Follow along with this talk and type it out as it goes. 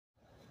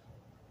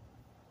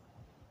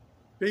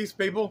Peace,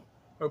 people.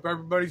 Hope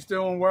everybody's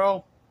doing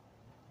well.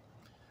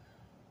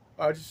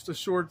 Just a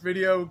short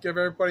video, give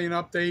everybody an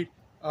update.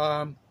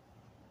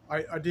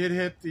 I did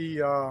hit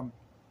the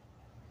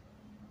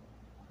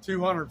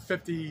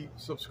 250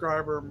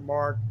 subscriber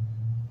mark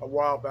a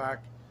while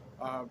back.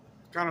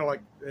 Kind of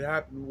like it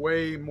happened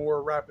way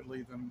more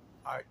rapidly than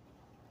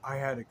I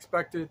had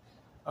expected,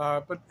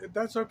 but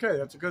that's okay.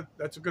 That's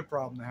a good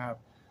problem to have.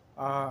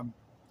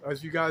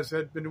 As you guys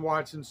had been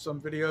watching some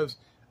videos,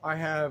 I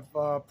have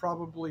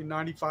probably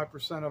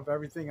 95% of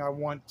everything I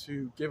want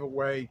to give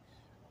away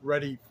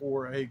ready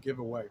for a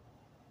giveaway.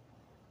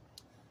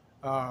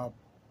 I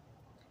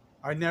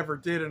never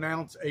did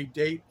announce a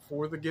date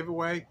for the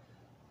giveaway.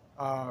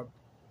 I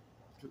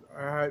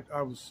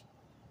was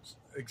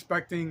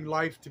expecting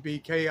life to be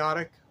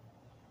chaotic,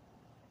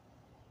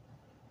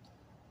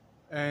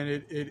 and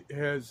it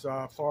has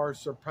far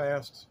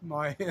surpassed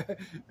my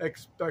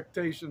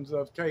expectations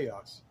of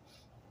chaos,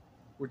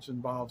 which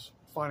involves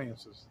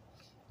finances.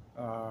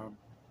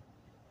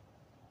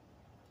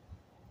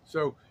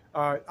 So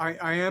I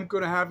am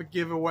going to have a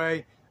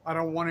giveaway. I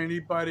don't want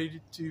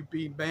anybody to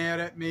be mad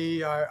at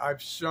me. I've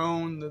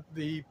shown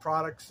the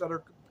products that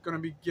are going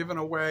to be given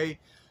away.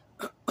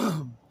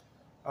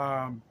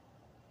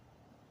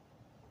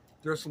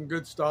 There's some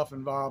good stuff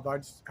involved. I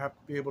just have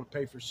to be able to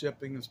pay for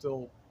shipping and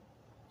still,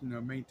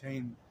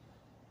 maintain,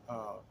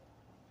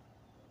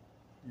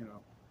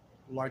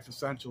 life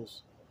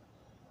essentials.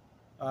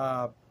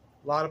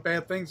 A lot of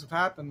bad things have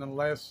happened in the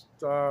last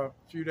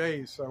few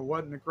days, so it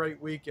wasn't a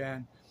great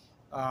weekend.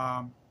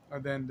 And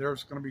then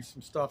there's going to be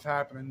some stuff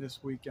happening this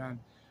weekend,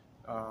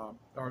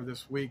 or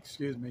this week,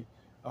 excuse me.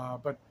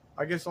 But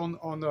I guess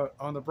on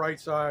the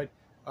bright side,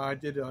 I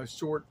did a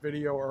short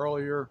video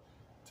earlier.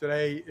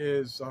 Today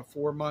is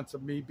 4 months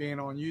of me being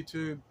on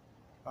YouTube.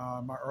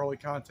 My early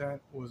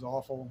content was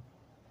awful.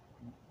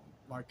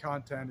 My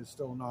content is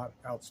still not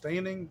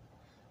outstanding,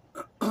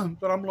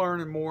 but I'm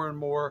learning more and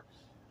more.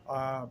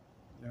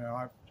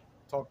 I've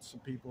talked to some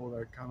people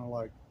that kind of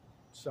like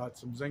shot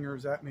some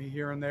zingers at me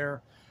here and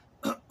there.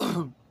 I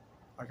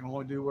can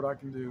only do what I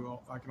can do.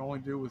 I can only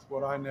do with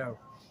what I know.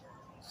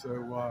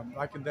 So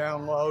I can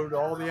download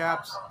all the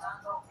apps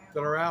that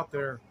are out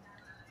there,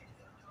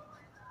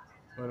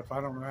 but if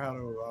I don't know how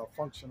to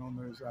function on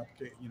those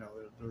applications,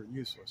 they're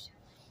useless.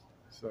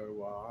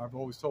 So I've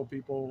always told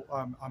people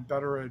I'm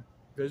better at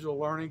visual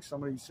learning.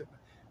 Somebody said,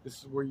 this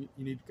is where you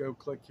need to go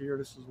click here.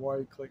 This is why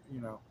you click,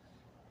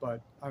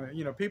 But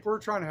people are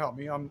trying to help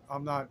me. I'm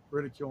not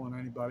ridiculing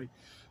anybody.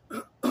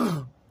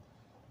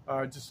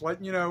 Just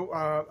letting you know,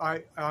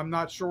 I'm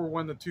not sure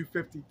when the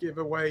 250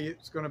 giveaway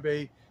is going to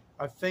be.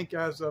 I think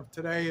as of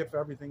today, if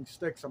everything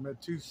sticks, I'm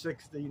at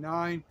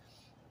 269.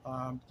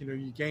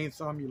 You gain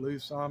some, you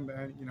lose some,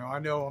 and I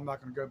know I'm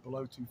not going to go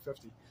below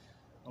 250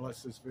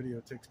 unless this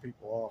video ticks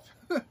people off.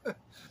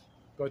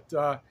 But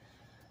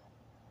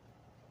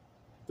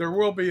there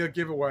will be a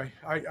giveaway.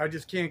 I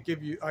just can't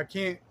give you. I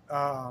can't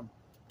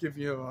give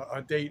you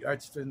a date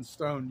etched in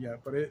stone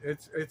yet, but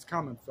it's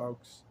coming,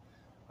 folks.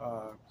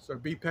 So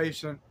be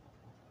patient.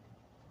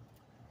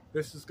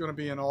 This is going to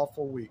be an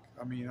awful week.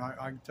 I mean,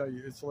 I can tell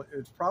you,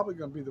 it's probably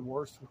going to be the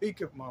worst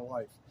week of my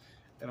life,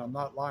 and I'm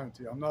not lying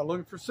to you. I'm not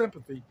looking for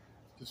sympathy.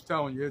 Just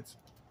telling you, it's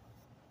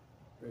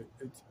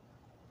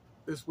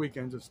this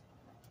weekend just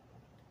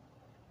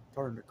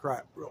turned to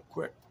crap real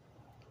quick.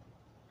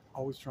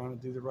 Always trying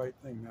to do the right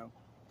thing now.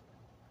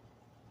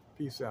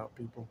 Peace out,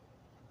 people.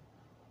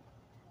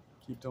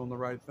 Keep doing the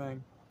right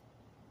thing.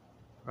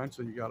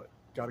 Eventually, you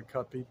got to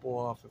cut people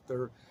off if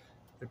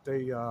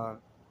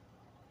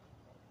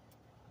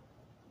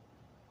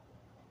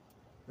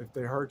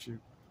they hurt you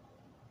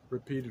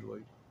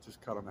repeatedly.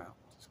 Just cut them out.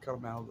 Just cut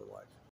them out of their life.